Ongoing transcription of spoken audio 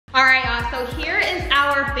All right, y'all, so here is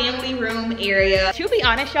our family room area. To be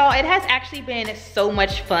honest, y'all, it has actually been so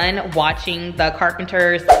much fun watching the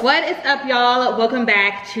Carpenters. What is up, y'all? Welcome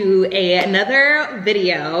back to another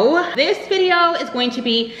video. This video is going to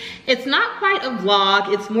be, it's not quite a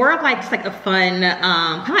vlog, it's more of like just like a fun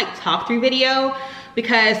kind of like talk through video,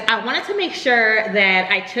 because I wanted to make sure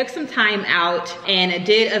that I took some time out and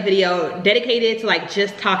did a video dedicated to like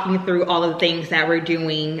just talking through all of the things that we're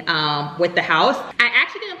doing with the house. I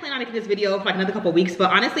actually didn't plan on making this video for like another couple weeks, but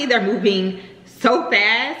honestly, they're moving so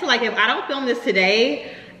fast. So like if I don't film this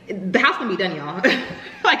today, the house gonna be done, y'all.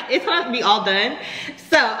 Like it's gonna be all done.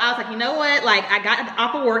 So I was like, you know what? Like I got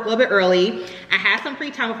off of work a little bit early. I had some free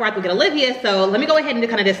time before I had to get Olivia. So let me go ahead and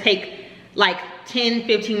kind of just take like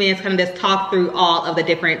 10-15 minutes, kind of just talk through all of the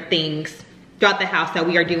different things throughout the house that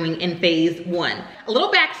we are doing in phase 1. A little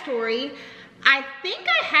backstory. I think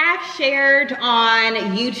I have shared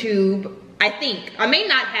on YouTube, I may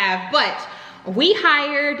not have, but we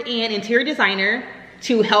hired an interior designer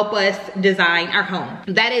to help us design our home.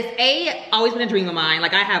 That is always been a dream of mine.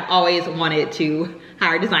 Like I have always wanted to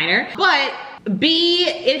hire a designer, but B,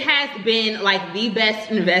 it has been like the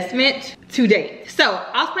best investment to date. So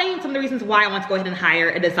I'll explain some of the reasons why I want to go ahead and hire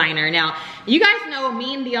a designer. Now, you guys know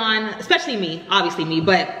me and Dion, especially me, obviously me,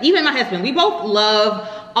 but even my husband, we both love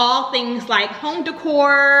all things like home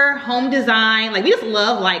decor, home design. Like we just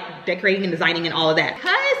love like decorating and designing and all of that.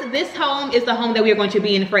 Because this home is the home that we are going to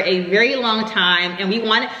be in for a very long time, and we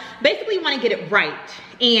basically want to get it right.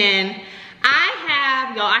 And I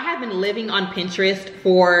have been living on Pinterest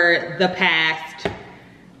for the past,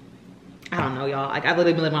 I don't know, y'all. Like I've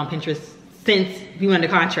literally been living on Pinterest since we went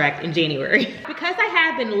into contract in January. Because I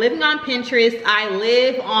have been living on Pinterest, I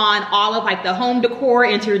live on all of like the home decor,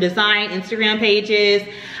 interior design, Instagram pages.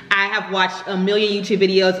 I have watched a million YouTube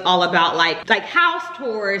videos all about like house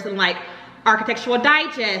tours and like architectural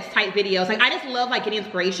digest type videos. Like I just love like getting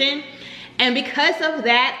inspiration. And because of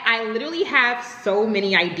that, I literally have so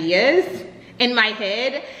many ideas in my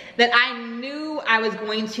head that I knew I was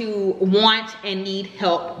going to want and need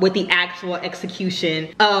help with the actual execution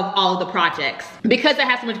of all of the projects, because I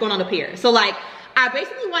have so much going on up here. So like, I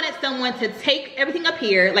basically wanted someone to take everything up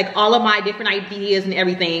here, like all of my different ideas and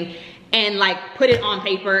everything, and like put it on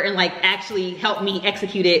paper and like actually help me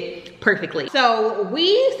execute it perfectly. So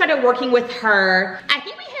we started working with her. I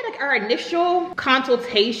think we had like our initial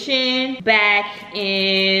consultation back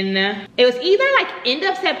in, it was either like end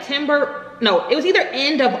of September. No, it was either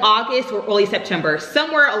end of August or early September,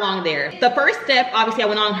 somewhere along there. The first step, obviously I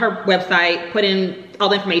went on her website, put in all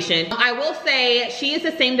the information. I will say she is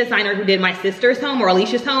the same designer who did my sister's home or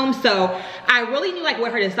Alicia's home. So I really knew like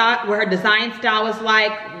what her design style was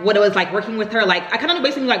like, what it was like working with her. Like I kind of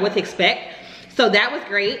basically knew like what to expect. So that was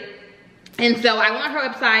great. And so I went on her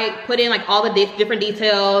website, put in like all the different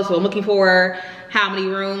details, what I'm looking for, how many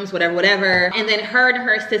rooms, whatever. And then her and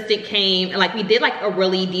her assistant came and like we did like a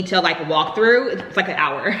really detailed like walkthrough. It's like an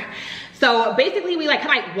hour. So basically we like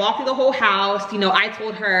kind of like walked through the whole house. You know, I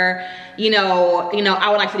told her, you know, I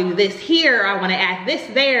would like to do this here. I want to add this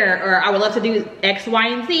there, or I would love to do X, Y,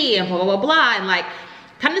 and Z and blah, blah, blah, blah. And like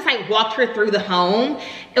kind of just like walked her through the home.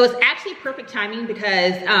 It was actually perfect timing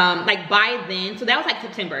because like by then, so that was like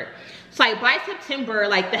September. So like by September,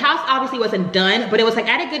 like the house obviously wasn't done, but it was like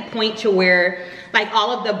at a good point to where like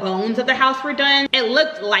all of the bones of the house were done. It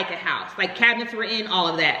looked like a house, like cabinets were in, all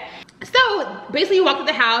of that. So basically we walked through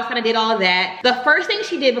the house, kind of did all of that. The first thing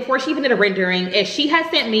she did before she even did a rendering is she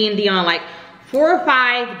had sent me and Dion like 4 or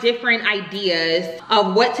 5 different ideas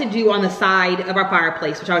of what to do on the side of our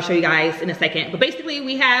fireplace, which I'll show you guys in a second. But basically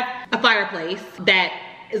we have a fireplace that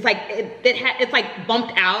is like, it's like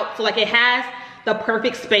bumped out. So like it has the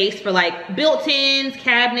perfect space for like built-ins,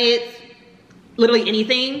 cabinets, literally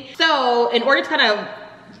anything. So in order to kind of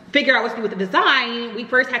figure out what to do with the design, we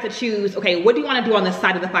first had to choose, okay, what do you want to do on the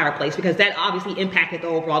side of the fireplace? Because that obviously impacted the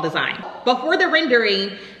overall design. Before the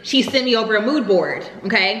rendering, she sent me over a mood board,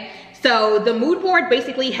 okay? So the mood board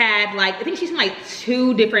basically had like, I think she sent like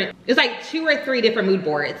 2 different, it was like 2 or 3 different mood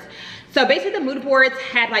boards. So basically the mood boards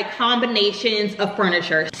had like combinations of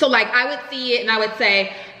furniture. So like I would see it and I would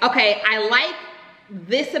say, okay, I like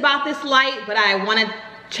this about this light, but I want to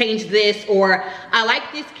change this, or I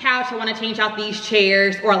like this couch, I want to change out these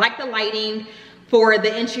chairs, or I like the lighting for the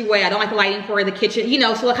entryway, I don't like the lighting for the kitchen, you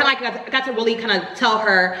know. So I kind of like I got to really kind of tell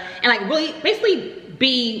her and like really basically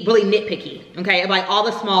be really nitpicky, okay, of like all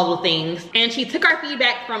the small little things. And she took our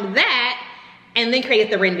feedback from that and then created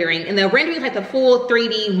the rendering. And the rendering is like the full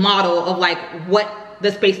 3D model of like what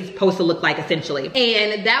the space is supposed to look like essentially.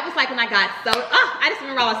 And that was like when I got so, I just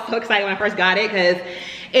remember I was so excited when I first got it, because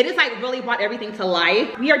it is like really brought everything to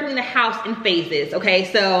life. We are doing the house in phases,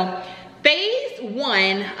 okay? So phase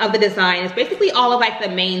one of the design is basically all of like the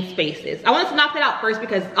main spaces. I wanted to knock that out first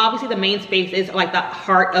because obviously the main spaces are like the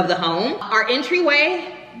heart of the home. Our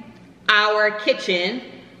entryway, our kitchen,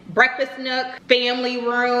 breakfast nook, family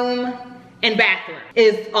room, and bathroom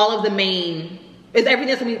is all of the main, is everything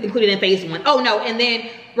that's gonna be included in phase one. Oh no, and then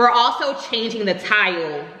we're also changing the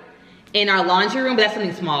tile in our laundry room, but that's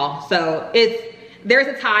something small. So there's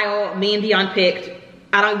a tile me and Dion picked.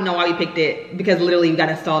 I don't even know why we picked it because literally we got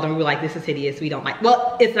installed and we were like, this is hideous, we don't like,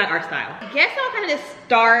 well, it's not our style. I guess I'll kind of just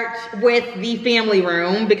start with the family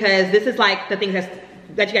room because this is like the things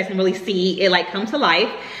that you guys can really see it like come to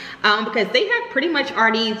life. Because they have pretty much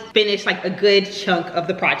already finished like a good chunk of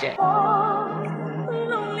the project.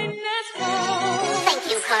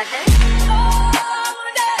 Thank you, Carter.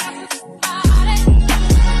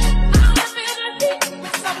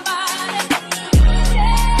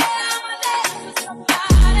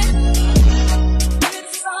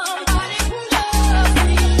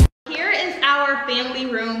 Here is our family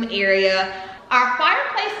room area. Our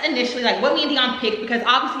fireplace initially, like what me and Dion picked, because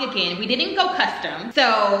obviously again, we didn't go custom.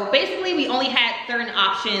 So basically we only had certain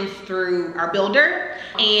options through our builder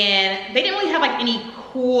and they didn't really have like any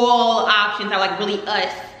cool options that were like really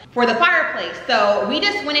us for the fireplace. So we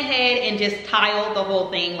just went ahead and just tiled the whole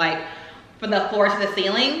thing like from the floor to the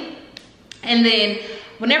ceiling. And then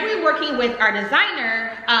whenever we were working with our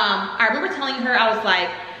designer, I remember telling her, I was like,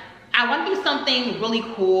 I want to do something really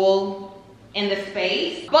cool in the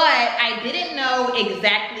space, but I didn't know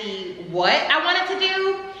exactly what I wanted to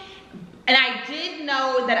do. And I did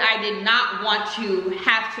know that I did not want to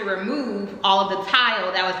have to remove all of the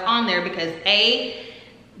tile that was on there because A,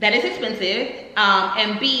 that is expensive,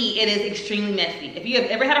 and B, it is extremely messy. If you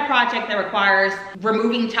have ever had a project that requires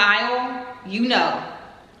removing tile, you know,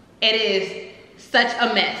 it is such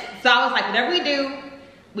a mess. So I was like, whatever we do,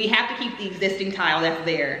 we have to keep the existing tile that's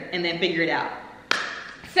there and then figure it out.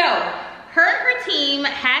 So her and her team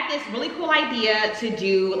had this really cool idea to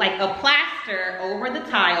do like a plaster over the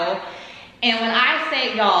tile. And when I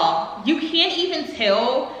say y'all, you can't even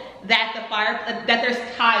tell that that there's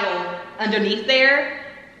tile underneath there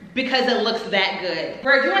because it looks that good.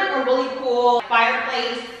 We're doing a really cool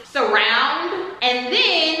fireplace surround. And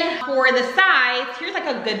then for the sides, here's like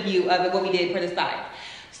a good view of it, what we did for the sides.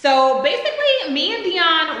 So basically me and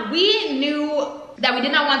Dion, we knew that we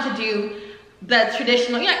did not want to do the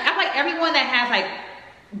traditional, you know, I feel like everyone that has like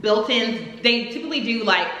built-ins, they typically do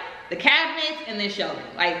like the cabinets and then shelving.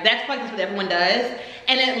 Like that's what everyone does.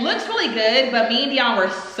 And it looks really good, but me and Dion were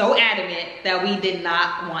so adamant that we did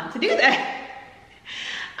not want to do that.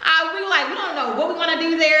 We were like, we don't know what we want to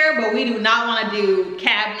do there, but we do not want to do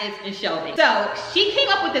cabinets and shelving. So she came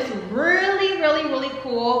up with this really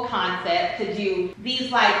cool concept to do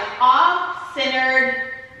these like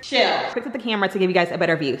off-centered shelves. Picked up the camera to give you guys a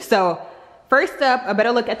better view. So first up, a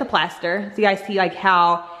better look at the plaster. So you guys see like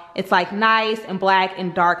how it's like nice and black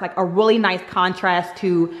and dark, like a really nice contrast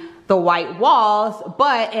to the white walls,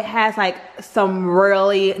 but it has like some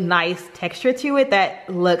really nice texture to it that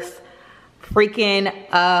looks freaking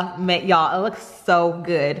y'all, it looks so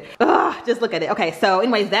good. Ugh, just look at it. Okay, so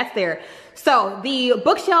anyways, that's there. So the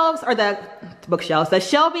bookshelves, or the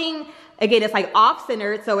shelving, again, it's like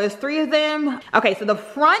off-centered, so it's 3 of them. Okay, so the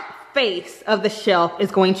front face of the shelf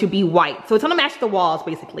is going to be white. So it's gonna match the walls,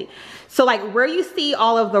 basically. So like where you see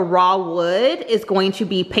all of the raw wood is going to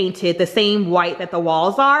be painted the same white that the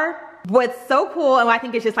walls are. What's so cool, and I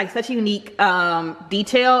think it's just like such a unique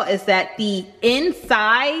detail, is that the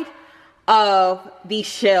inside of these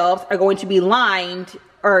shelves are going to be lined,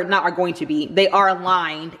 or not are going to be, they are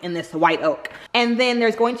lined in this white oak. And then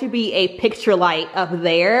there's going to be a picture light up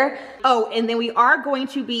there. Oh, and then we are going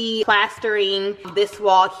to be plastering this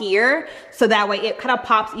wall here, so that way it kind of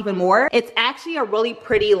pops even more. It's actually a really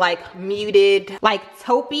pretty like muted, like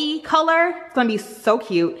taupey color. It's gonna be so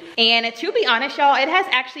cute. And to be honest, y'all, it has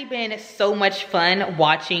actually been so much fun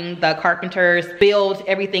watching the carpenters build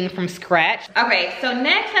everything from scratch. Okay, so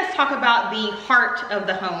next let's talk about the heart of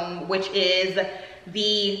the home, which is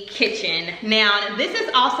the kitchen. Now, this is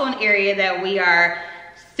also an area that we are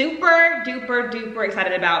super duper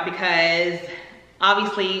excited about because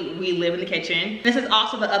obviously we live in the kitchen. This is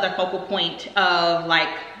also the other focal point of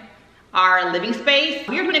like our living space.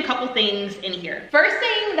 We are doing a couple things in here. First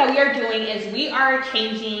thing that we are doing is we are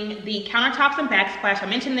changing the countertops and backsplash. I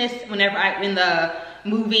mentioned this whenever in the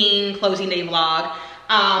moving closing day vlog.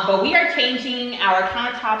 But we are changing our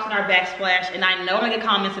countertops and our backsplash, and I know I'm gonna get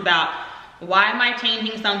comments about, why am I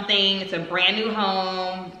changing something? It's a brand new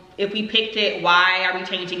home. if we picked it, why are we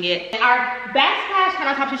changing it? Our backsplash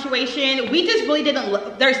countertop situation, we just really didn't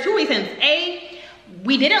look. There's two reasons. A,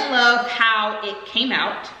 we didn't love how it came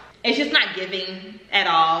out. It's just not giving at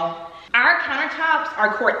all. Our countertops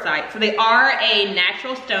are quartzite, so they are a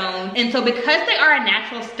natural stone. And so because they are a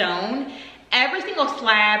natural stone, every single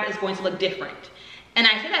slab is going to look different. And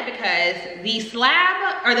I say that because the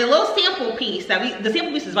slab, or the little sample piece that the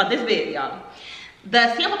sample piece is about this big, y'all.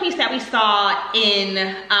 The sample piece that we saw in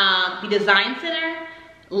the design center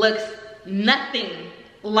looks nothing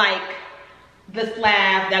like the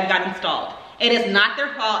slab that got installed. It is not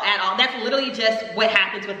their fault at all. That's literally just what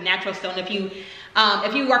happens with natural stone. If you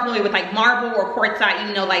are familiar with like marble or quartzite,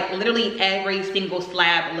 you know, like literally every single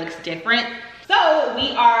slab looks different. So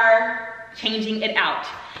we are changing it out.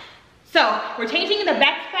 So we're changing the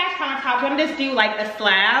backsplash countertops. We're gonna just do like a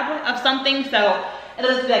slab of something. So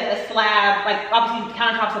it'll just be like a slab, like obviously the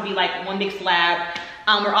countertops will be like one big slab.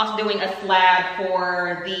 We're also doing a slab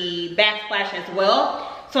for the backsplash as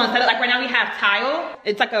well. So instead of like right now we have tile,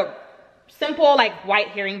 it's like a simple like white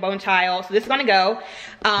herringbone tile. So this is gonna go.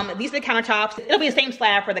 These are the countertops. It'll be the same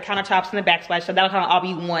slab for the countertops and the backsplash. So that'll kind of all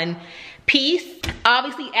be one piece.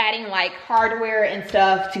 Obviously adding like hardware and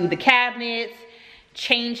stuff to the cabinets.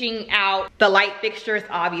 Changing out the light fixtures,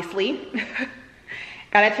 obviously.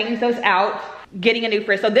 Gotta change those out. Getting a new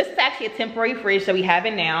fridge. So this is actually a temporary fridge that we have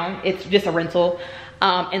in now. It's just a rental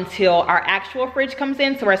until our actual fridge comes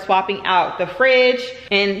in. So we're swapping out the fridge.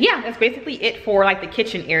 And yeah, that's basically it for like the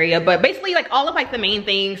kitchen area. But basically like all of like the main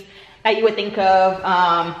things that you would think of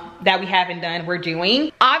that we haven't done, we're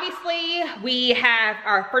doing. Obviously, we have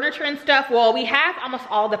our furniture and stuff. Well, we have almost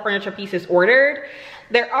all the furniture pieces ordered.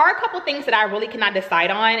 There are a couple things that I really cannot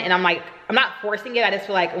decide on, and I'm not forcing it. I just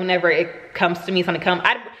feel like whenever it comes to me, it's gonna come.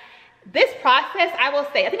 This process, I will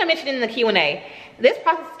say, I think I mentioned it in the Q&A, this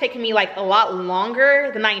process has taken me like a lot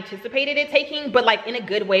longer than I anticipated it taking, but like in a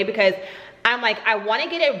good way, because I'm like, I wanna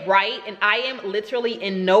get it right, and I am literally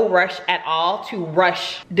in no rush at all to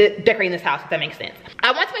rush decorating this house, if that makes sense.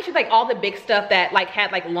 I want to make sure like all the big stuff that like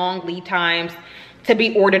had like long lead times to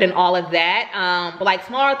be ordered and all of that, but like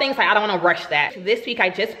smaller things, like I don't want to rush that. So this week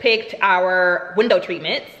I just picked our window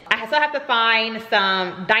treatments. I still have to find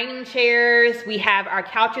some dining chairs. We have our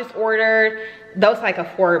couches ordered. Those like a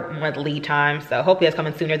 4-month lead time, so hopefully that's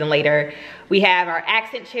coming sooner than later. We have our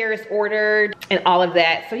accent chairs ordered and all of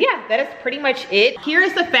that. So yeah, that is pretty much it.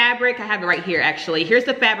 Here's the fabric. I have it right here actually. Here's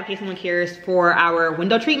the fabric in case anyone cares for our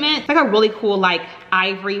window treatment. It's like a really cool like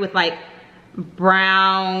ivory with like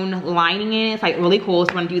brown lining in it. It's like really cool,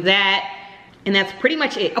 so we're gonna do that. And that's pretty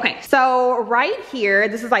much it. Okay, so right here,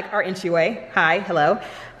 this is like our entryway. Hi, hello.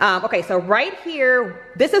 Okay, so right here,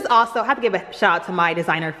 this is also, I have to give a shout out to my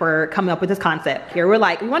designer for coming up with this concept. Here, we're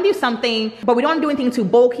like, we wanna do something, but we don't wanna do anything too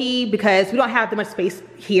bulky because we don't have that much space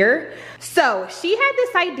here. So she had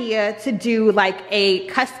this idea to do like a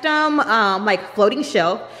custom like floating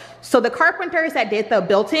shelf. So the carpenters that did the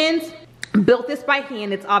built-ins, built this by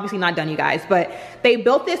hand. It's obviously not done, you guys, but they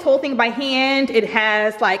built this whole thing by hand. It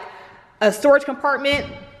has like a storage compartment,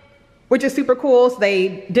 which is super cool. So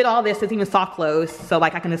they did all this. It's even soft close. So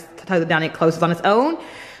like I can just close it down and it closes on its own.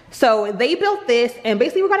 So they built this, and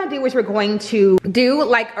basically what we're gonna do is we're going to do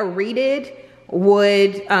like a reeded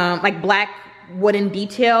wood, like black wooden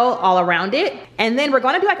detail all around it. And then we're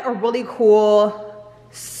gonna do like a really cool,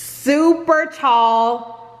 super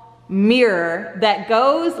tall mirror that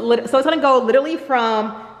goes, so it's gonna go literally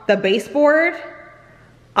from the baseboard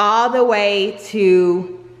all the way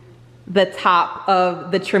to the top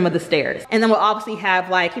of the trim of the stairs. And then we'll obviously have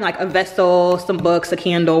like, you know, like a vessel, some books, a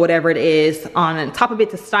candle, whatever it is on top of it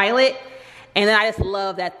to style it. And then I just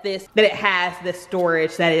love that it has this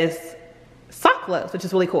storage that is soft close, which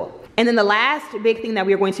is really cool. And then the last big thing that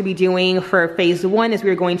we are going to be doing for phase 1 is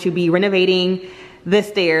we're going to be renovating the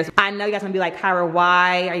stairs. I know you guys are gonna be like, Kyra,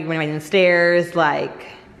 why are you renovating the stairs? Like,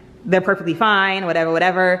 they're perfectly fine, whatever,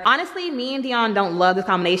 whatever. Honestly, me and Dion don't love this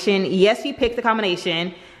combination. Yes, we picked the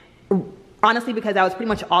combination, honestly, because that was pretty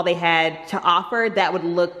much all they had to offer that would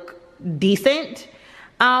look decent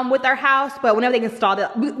with our house. But whenever they installed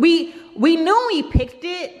it, we knew when we picked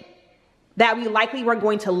it that we likely weren't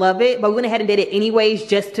going to love it, but we went ahead and did it anyways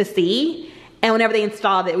just to see. And whenever they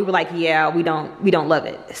installed it, we were like, yeah, we don't love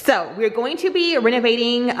it. So we're going to be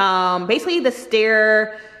renovating basically the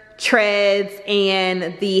stair treads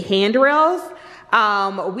and the handrails.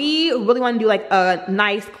 We really want to do like a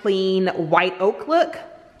nice, clean white oak look.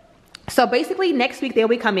 So basically next week they'll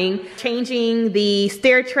be coming, changing the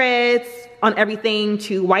stair treads on everything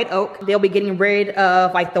to white oak. They'll be getting rid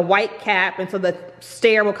of like the white cap, and so the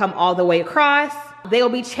stair will come all the way across. They'll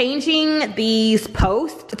be changing these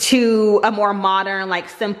posts to a more modern, like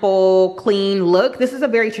simple, clean look. This is a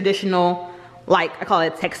very traditional, like I call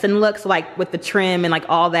it Texan look, so like with the trim and like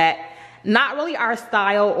all that. Not really our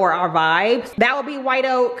style or our vibes. That will be white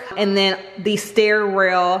oak, and then the stair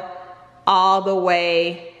rail all the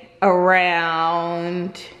way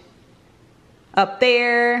around up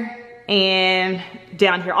there and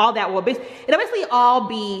down here. All that will be, it'll basically all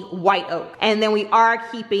be white oak. And then we are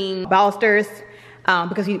keeping balusters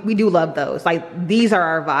because we do love those. Like these are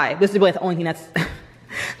our vibe. This is really the only thing that's,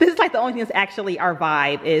 this is like the only thing that's actually our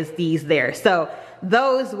vibe is these there. So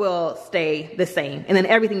those will stay the same, and then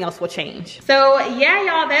everything else will change. So yeah,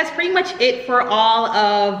 y'all, that's pretty much it for all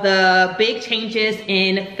of the big changes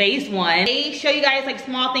in phase 1. They show you guys like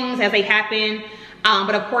small things as they happen.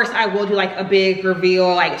 But of course I will do like a big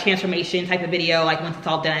reveal, like transformation type of video, like once it's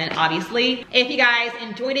all done, obviously. If you guys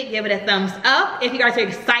enjoyed it, give it a thumbs up. If you guys are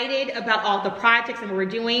excited about all the projects and what we're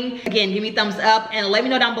doing, again, give me a thumbs up and let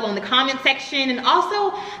me know down below in the comment section. And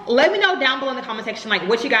also let me know down below in the comment section, like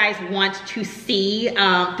what you guys want to see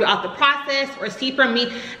throughout the process or see from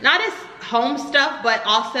me, not as home stuff, but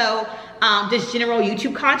also just general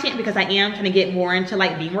YouTube content, because I am trying to get more into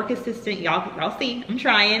like being more consistent. Y'all see, I'm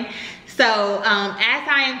trying. So as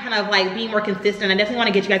I am kind of like being more consistent, I definitely want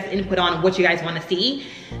to get you guys input on what you guys want to see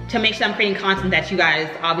to make sure I'm creating content that you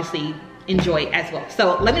guys obviously enjoy as well.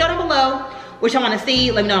 So let me know down below what y'all want to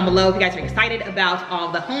see. Let me know down below if you guys are excited about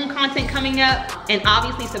all the home content coming up, and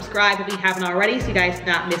obviously subscribe if you haven't already so you guys do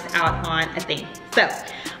not miss out on a thing. So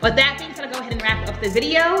with that being said, I'll go ahead and wrap up the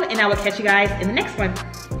video, and I will catch you guys in the next one.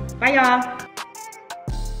 Bye y'all.